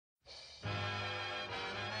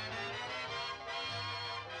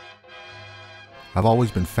I've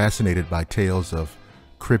always been fascinated by tales of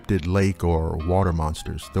cryptid lake or water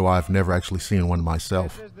monsters, though I've never actually seen one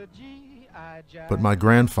myself. But my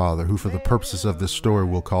grandfather, who for the purposes of this story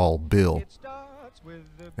we'll call Bill,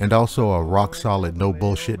 and also a rock-solid,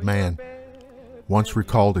 no-bullshit man, once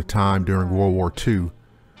recalled a time during World War II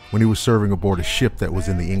when he was serving aboard a ship that was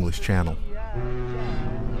in the English Channel.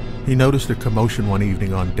 He noticed a commotion one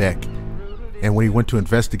evening on deck, and when he went to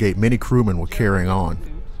investigate, many crewmen were carrying on.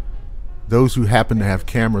 Those who happened to have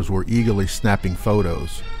cameras were eagerly snapping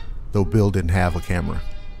photos, though Bill didn't have a camera.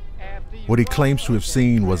 What he claims to have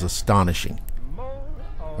seen was astonishing.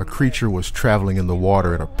 A creature was traveling in the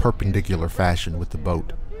water in a perpendicular fashion with the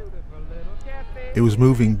boat. It was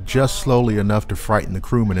moving just slowly enough to frighten the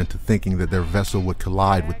crewmen into thinking that their vessel would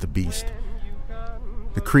collide with the beast.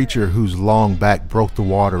 The creature, whose long back broke the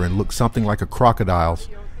water and looked something like a crocodile's,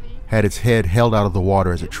 had its head held out of the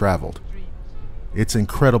water as it traveled. Its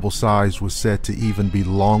incredible size was said to even be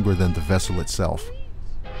longer than the vessel itself.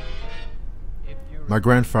 My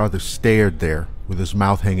grandfather stared there with his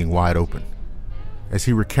mouth hanging wide open. As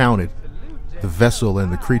he recounted, the vessel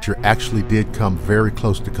and the creature actually did come very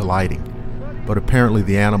close to colliding, but apparently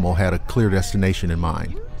the animal had a clear destination in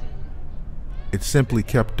mind. It simply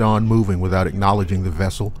kept on moving without acknowledging the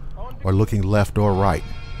vessel or looking left or right,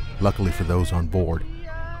 luckily for those on board.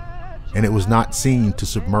 And it was not seen to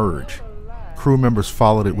submerge. Crew members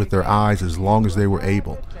followed it with their eyes as long as they were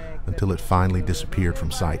able, until it finally disappeared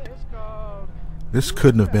from sight. This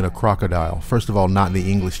couldn't have been a crocodile, first of all not in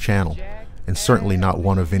the English Channel, and certainly not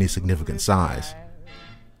one of any significant size.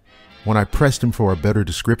 When I pressed him for a better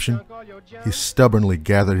description, he stubbornly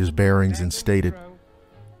gathered his bearings and stated,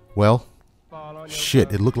 "Well,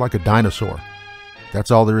 shit, it looked like a dinosaur.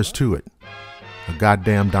 That's all there is to it. A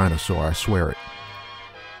goddamn dinosaur, I swear it."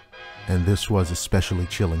 And this was especially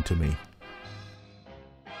chilling to me.